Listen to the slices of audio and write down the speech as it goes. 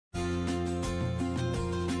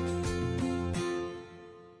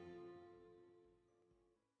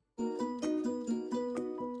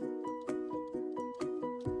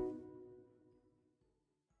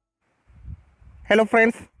Hello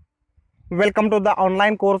friends, welcome to the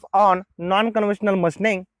online course on non-conventional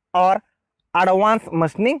machining or advanced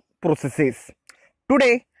machining processes.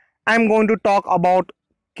 Today I am going to talk about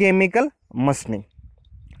chemical machining.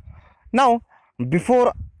 Now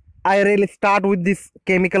before I really start with this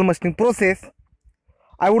chemical machining process,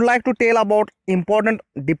 I would like to tell about important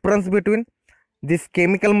difference between this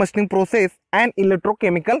chemical machining process and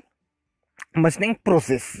electrochemical machining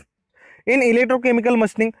process. In electrochemical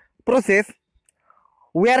machining process,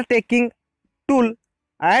 we are taking tool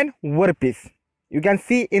and workpiece. You can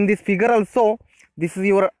see in this figure also, this is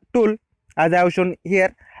your tool as I have shown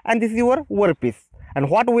here, and this is your workpiece. And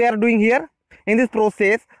what we are doing here in this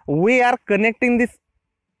process, we are connecting this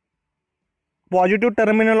positive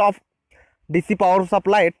terminal of DC power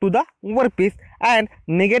supply to the workpiece, and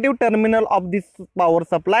negative terminal of this power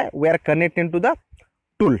supply we are connecting to the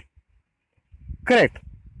tool. Correct.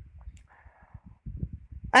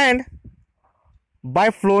 And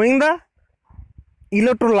by flowing the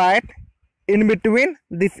electrolyte in between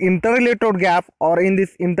this inter-electrode gap, or in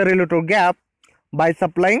this inter-electrode gap, by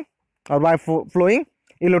supplying or by flowing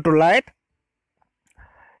electrolyte,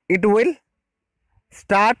 it will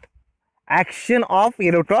start action of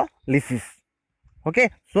electrolysis.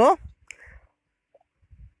 Okay, so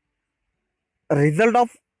result of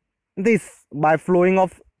this, by flowing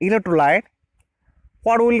of electrolyte,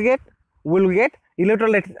 what we will get? We will get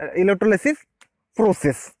electrolysis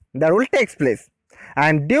process that will take place.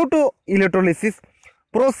 And due to electrolysis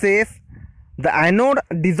process, the anode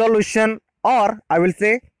dissolution, or I will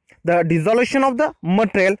say the dissolution of the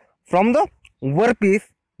material from the workpiece,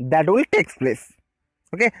 that will take place.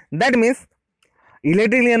 Okay, that means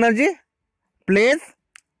electrical energy plays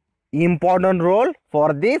important role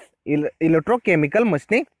for this electrochemical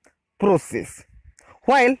machining process.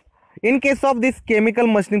 While in case of this chemical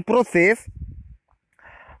machining process,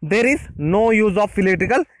 there is no use of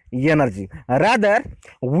electrical energy. Rather,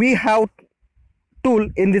 we have tool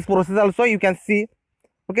in this process also, you can see.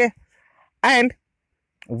 Okay, and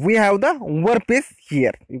we have the workpiece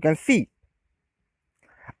here, you can see,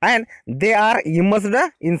 and they are immersed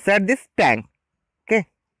inside this tank. Okay,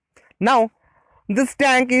 now this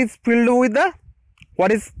tank is filled with the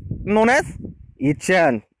what is known as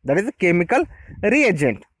etchant, that is a chemical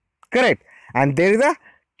reagent. Correct. And there is a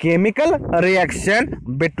chemical reaction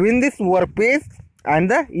between this workpiece and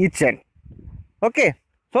the etchant. Okay,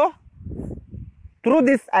 so through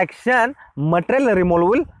this action, material removal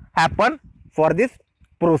will happen for this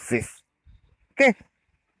process. Okay,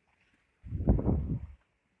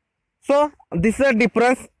 so this is a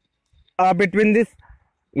difference between this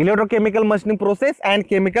electrochemical machining process and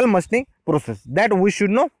chemical machining process, that we should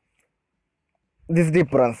know this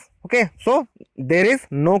difference. Okay, so there is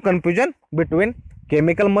no confusion between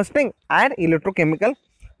chemical machining and electrochemical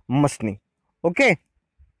machining. Okay,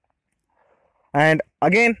 and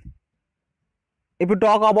again, if you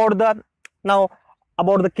talk about the now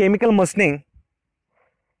about the chemical machining,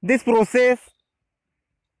 this process,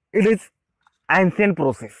 it is ancient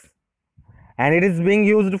process, and it is being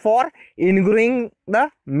used for engraving the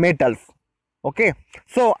metals. Okay,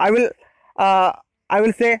 so I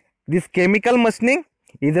will say this chemical machining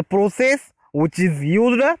is a process which is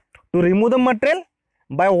used to remove the material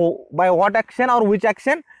by what action or which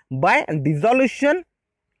action? By dissolution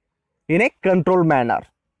in a controlled manner.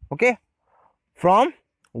 Okay, from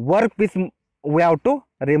workpiece we have to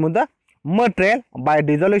remove the material by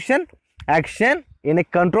dissolution action in a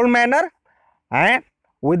controlled manner, and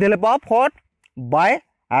with the help of what? By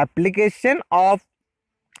application of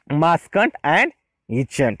maskant and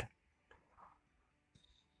etchant.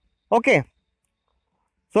 Okay,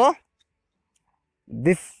 so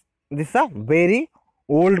this is a very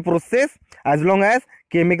old process as long as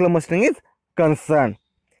chemical machining is concerned.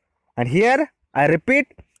 And here I repeat,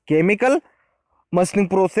 chemical machining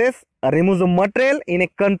process removes the material in a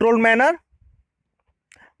controlled manner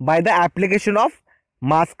by the application of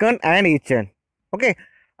maskant and etchant. Okay,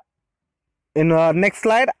 in next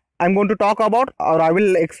slide I am going to talk about, or I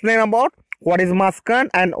will explain about what is maskant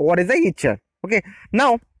and what is the etchant. Okay,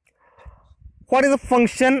 now what is the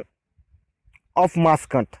function of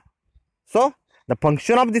maskant? So the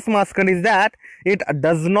function of this maskant is that it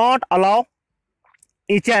does not allow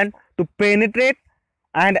etchant to penetrate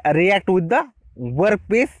and react with the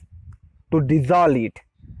workpiece to dissolve it.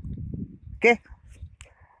 Okay,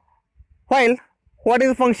 while what is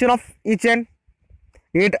the function of etchant?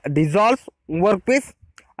 It dissolves workpiece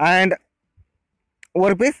and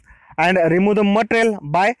remove the material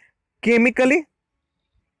by chemically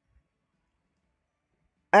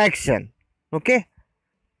action. Okay,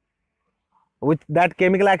 with that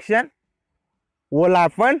chemical action will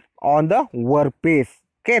happen on the workpiece.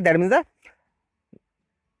 Okay, that means the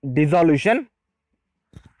dissolution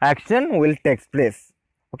action will take place.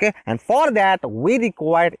 Okay, and for that we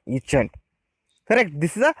require etchant. Correct.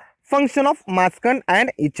 This is a function of mascant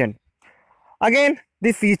and etchant. Again,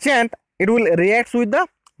 this etchant, it will react with the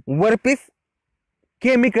workpiece.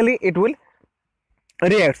 Chemically it will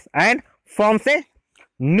reacts and forms a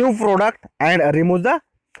new product and removes the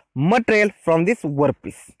material from this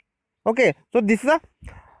workpiece. Okay, so this is a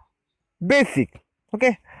basic.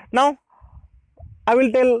 Okay, now I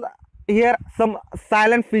will tell here some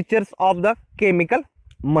silent features of the chemical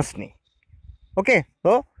machining. Okay,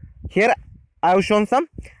 so here I have shown some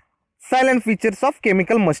silent features of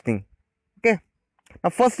chemical machining. Okay, now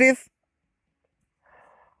first is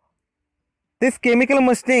this chemical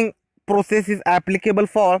machining process is applicable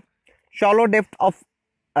for shallow depth of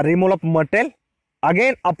removal of material,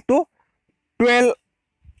 again up to 12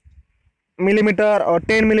 millimeter or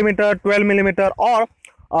 10 millimeter, 12 millimeter, or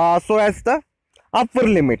so as the upper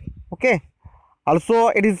limit. Okay, also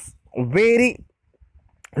it is very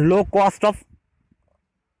low cost of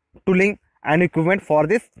tooling and equipment for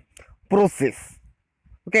this process.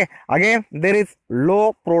 Okay, again there is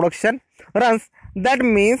low production runs, that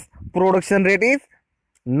means production rate is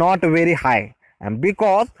not very high, and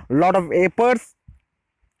because lot of efforts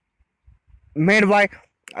made by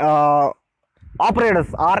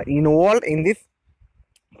operators are involved in this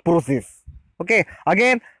process. Okay,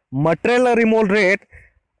 again material removal rate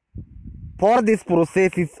for this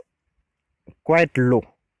process is quite low.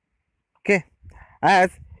 Okay,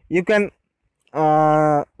 as you can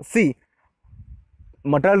see,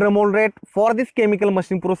 material removal rate for this chemical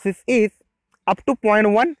machining process is up to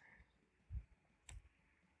 0.1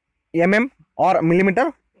 mm or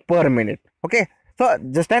millimeter per minute. Okay, so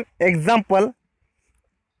just an example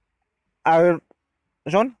I have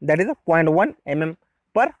shown, that is a 0.1 mm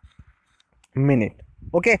per minute.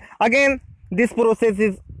 Okay, again this process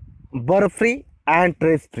is burr free and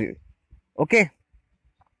trace free. Okay,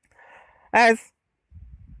 as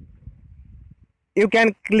you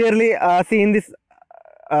can clearly see in this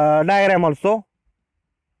diagram also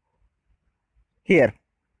here.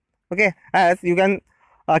 Okay, as you can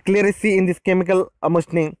clearly see in this chemical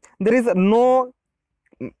machining, there is no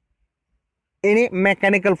any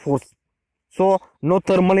mechanical force, so no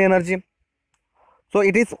thermal energy, so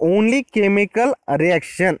it is only chemical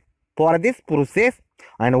reaction for this process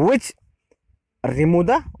and which remove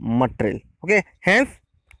the material. Okay, hence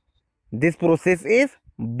this process is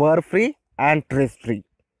burr free and trace free.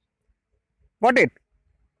 Got it?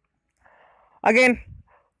 Again,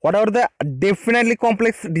 whatever the definitely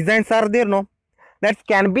complex designs are there, no, that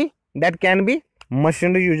can be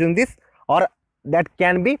machined using this, or that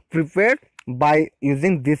can be prepared by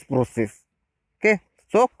using this process. Okay,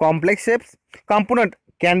 so complex shapes component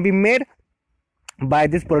can be made by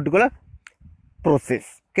this particular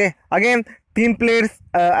process. Okay, again thin plates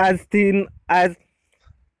as thin as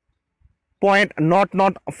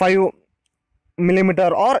 0.005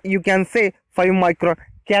 millimeter, or you can say 5 micron,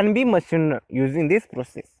 can be machined using this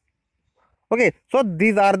process. Okay, so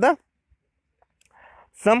these are the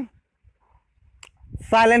some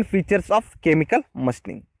silent features of chemical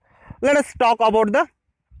machining. Let us talk about the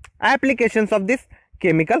applications of this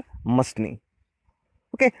chemical machining.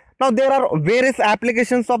 Okay, now there are various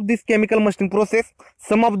applications of this chemical machining process.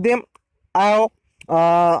 Some of them I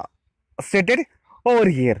have stated over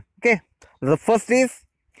here. Okay, the first is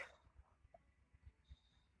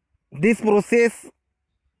this process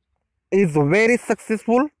is very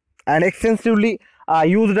successful and extensively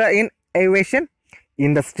used in aviation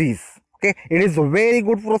industries. Okay, it is a very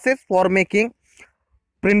good process for making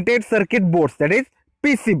printed circuit boards, that is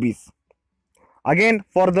PCBs. Again,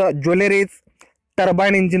 for the jewelries,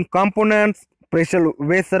 turbine engine components, pressure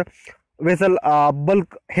vessel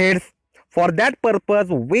bulk heads. For that purpose,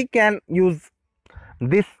 we can use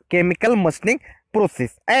this chemical machining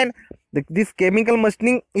process, and this chemical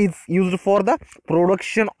machining is used for the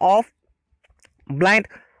production of blind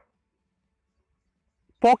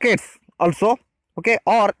pockets also. Okay,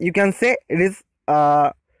 or you can say it is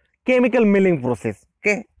chemical milling process.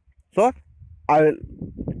 Okay, so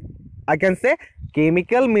I can say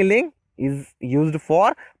chemical milling is used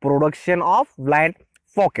for production of blind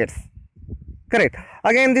pockets. Correct.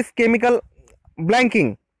 Again, this chemical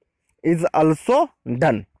blanking is also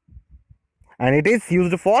done, and it is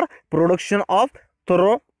used for production of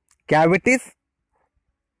thorough cavities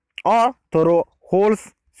or thorough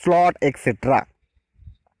holes, slot, etc.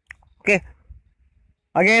 Okay,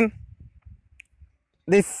 again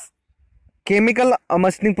this chemical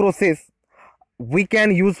machining process we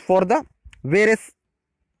can use for the various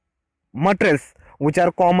materials which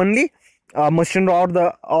are commonly machined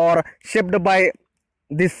or shaped by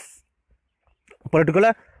this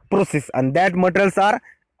particular process, and that materials are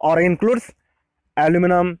or includes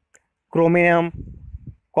aluminum, chromium,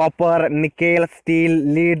 copper, nickel, steel,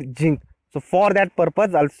 lead, zinc. So for that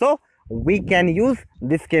purpose also we can use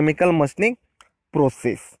this chemical machining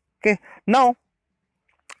process. Okay, now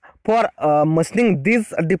for machining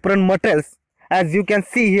these different materials, as you can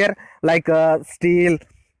see here, like steel,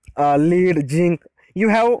 lead, zinc, you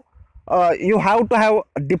have to have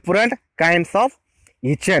different kinds of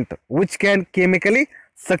agent which can chemically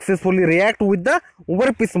successfully react with the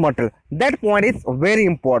workpiece material. That point is very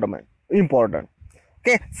important.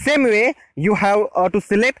 Okay, same way you have to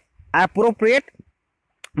select appropriate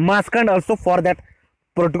maskant also for that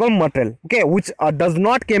particular material, okay, which does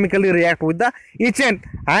not chemically react with the agent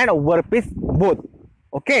and workpiece both.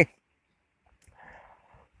 Okay,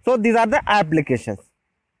 so these are the applications.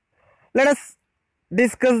 Let us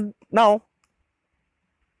discuss now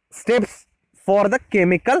steps for the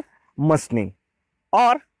chemical machining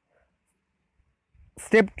or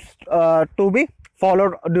steps to be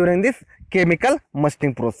followed during this chemical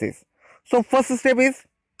machining process. So first step is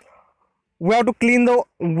we have to clean the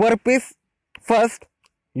workpiece first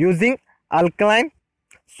using alkaline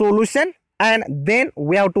solution, and then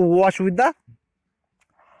we have to wash with the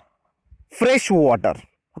fresh water,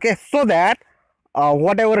 okay, so that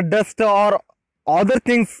whatever dust or other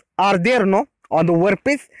things are there on the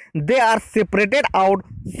workpiece, they are separated out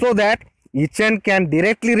so that agent can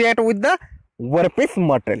directly react with the workpiece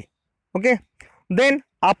material. Okay, then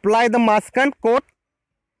apply the maskant coat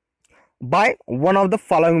by one of the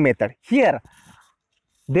following method. Here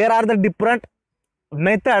there are the different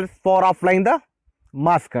methods for applying the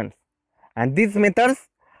maskants, and these methods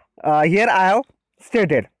here I have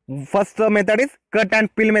stated. First method is cut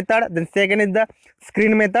and peel method, then second is the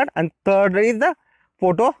screen method, and third is the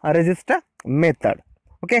photoresist method.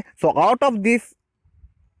 Okay, so out of this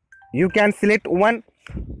you can select one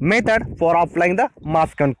method for applying the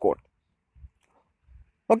maskant coat.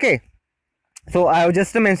 Okay, so I have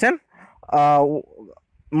just mentioned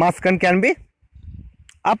maskant can be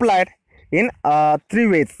applied in 3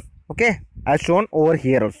 ways, okay, as shown over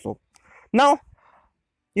here also. Now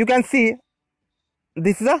you can see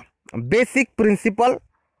this is a basic principle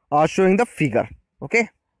showing the figure. Okay,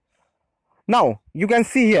 now you can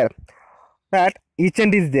see here that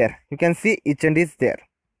agent is there. You can see agent is there,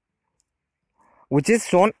 which is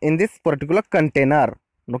shown in this particular container.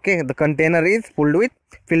 Okay, the container is filled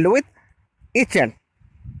with agent.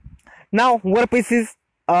 Now workpiece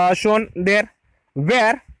is shown there,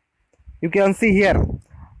 where you can see here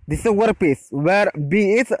this is a workpiece where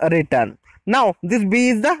B is written. Now this B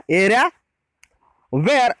is the area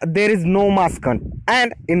where there is no maskant,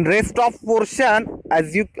 and in rest of portion,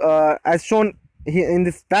 as shown here in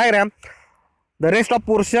this diagram, the rest of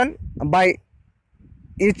portion by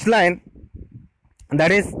each line,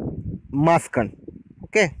 that is maskant.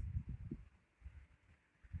 Okay,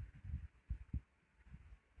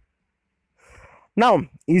 now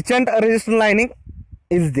agent resistance lining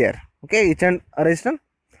is there. Okay, agent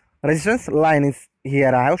resistance line is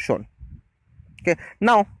here I have shown. Okay,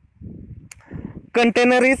 now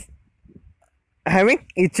container is having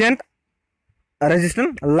agent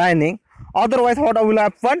resistance lining. Otherwise, what will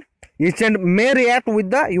happen? Agent may react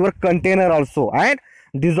with your container also and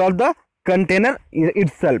dissolve the container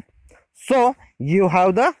itself. So you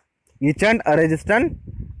have the agent resistance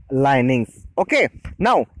linings. Okay,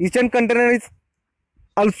 now agent container is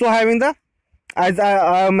also having the, as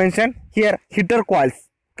I mentioned here, heater coils.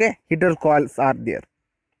 Okay, heater coils are there,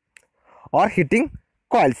 or heating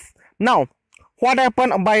coils. Now what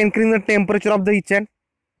happen by increasing the temperature of the agent?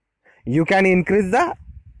 You can increase the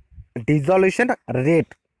dissolution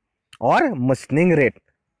rate or machining rate.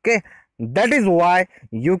 Okay, that is why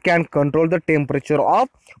you can control the temperature of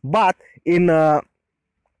bath in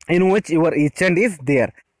which your agent is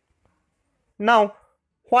there. Now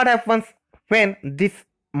what happens when this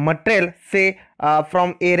material, say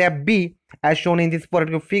from area B as shown in this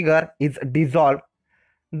particular figure, is dissolved?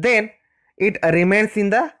 Then it remains in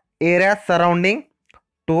the area surrounding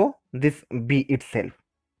to this B itself.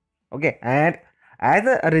 Okay, and as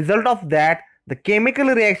a result of that, the chemical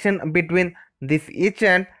reaction between this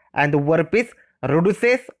agent and the workpiece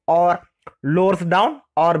reduces or lowers down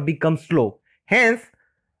or becomes slow. Hence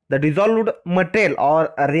the dissolved material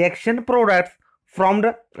or reaction products formed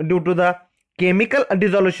due to the chemical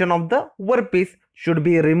dissolution of the workpiece should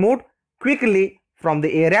be removed quickly from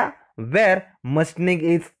the area where machining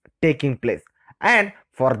is taking place, and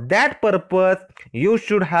for that purpose you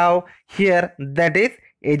should have here, that is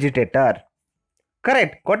agitator.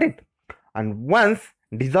 Correct, got it? and once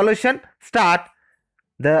dissolution start,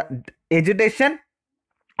 the agitation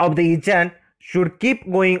of the agent should keep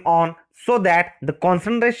going on so that the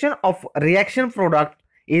concentration of reaction product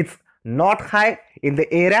is not high in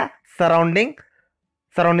the area surrounding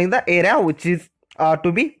the area which is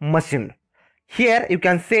to be machined. Here you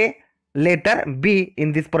can say letter B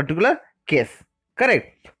in this particular case.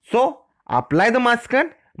 Correct. So apply the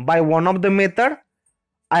maskant by one of the method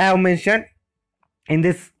I have mentioned in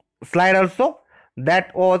this slide also,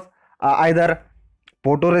 that was either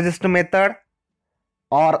photoresist method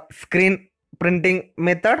or screen printing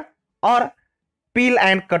method or peel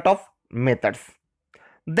and cut off methods.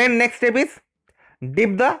 Then next step is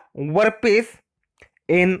dip the workpiece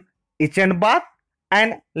in etchant bath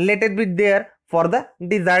and let it be there for the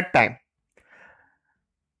desired time.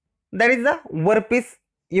 That is the workpiece,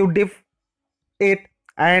 you dip it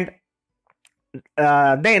and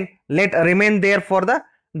then let remain there for the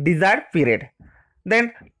desired period.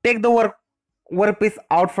 Then take the workpiece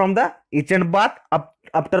out from the etchant bath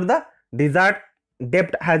after the desired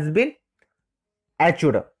depth has been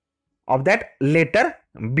achieved of that letter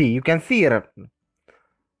B. You can see here.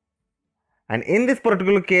 And in this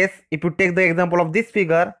particular case, if you take the example of this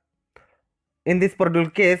figure, in this particular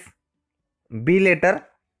case, B letter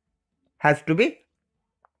has to be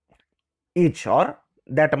each or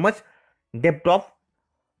that much depth of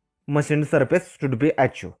machined surface should be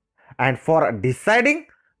achieved. And for deciding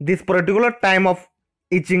this particular time of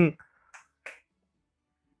etching,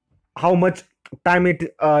 how much time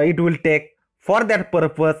it will take, for that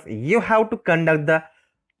purpose you have to conduct the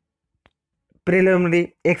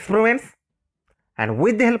preliminary experiments, and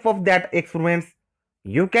with the help of that experiments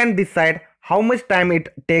you can decide how much time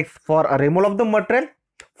it takes for a removal of the material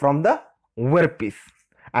from the workpiece.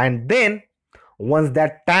 And then once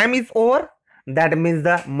that time is over, that means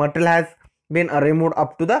the material has been removed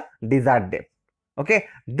up to the desired depth. Okay,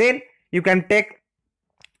 then you can take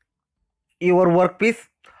your workpiece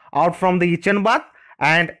out from the etchant bath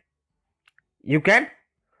and you can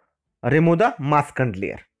remove the maskant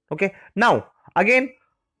layer. Okay, now again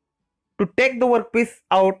to take the workpiece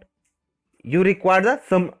out you require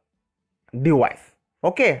some device.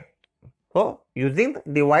 Okay, so using the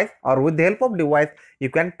device or with the help of device you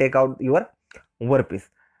can take out your workpiece.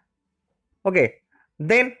 Okay,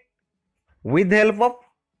 then with the help of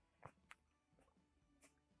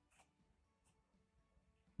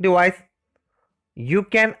device you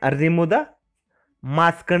can remove the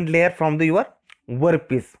maskant layer from your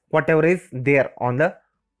workpiece, whatever is there on the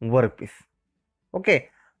workpiece. Okay,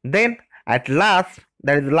 then at last,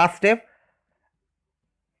 that is the last step,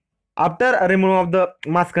 after removal of the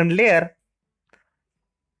maskant layer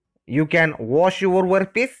you can wash your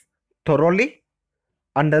workpiece thoroughly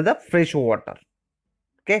under the fresh water.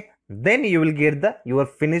 Okay, then you will get the your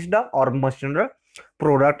finished or machined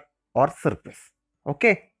product or surface.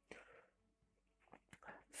 Okay,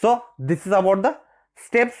 so this is about the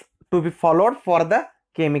steps to be followed for the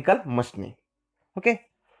chemical machining. Okay,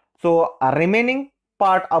 so a remaining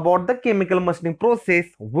part about the chemical machining process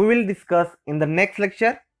we will discuss in the next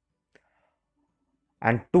lecture.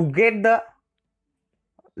 And to get the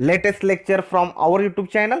latest lecture from our YouTube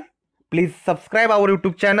channel, please subscribe our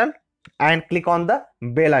YouTube channel and click on the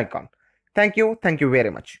bell icon. Thank you very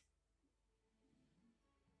much.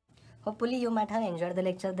 Hopefully you might have enjoyed the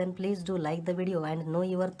lecture. Then please do like the video and know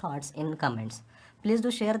your thoughts in comments. Please do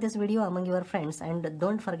share this video among your friends and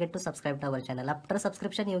don't forget to subscribe to our channel. After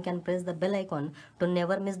subscription you can press the bell icon to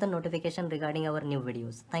never miss the notification regarding our new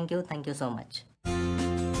videos. Thank you so much.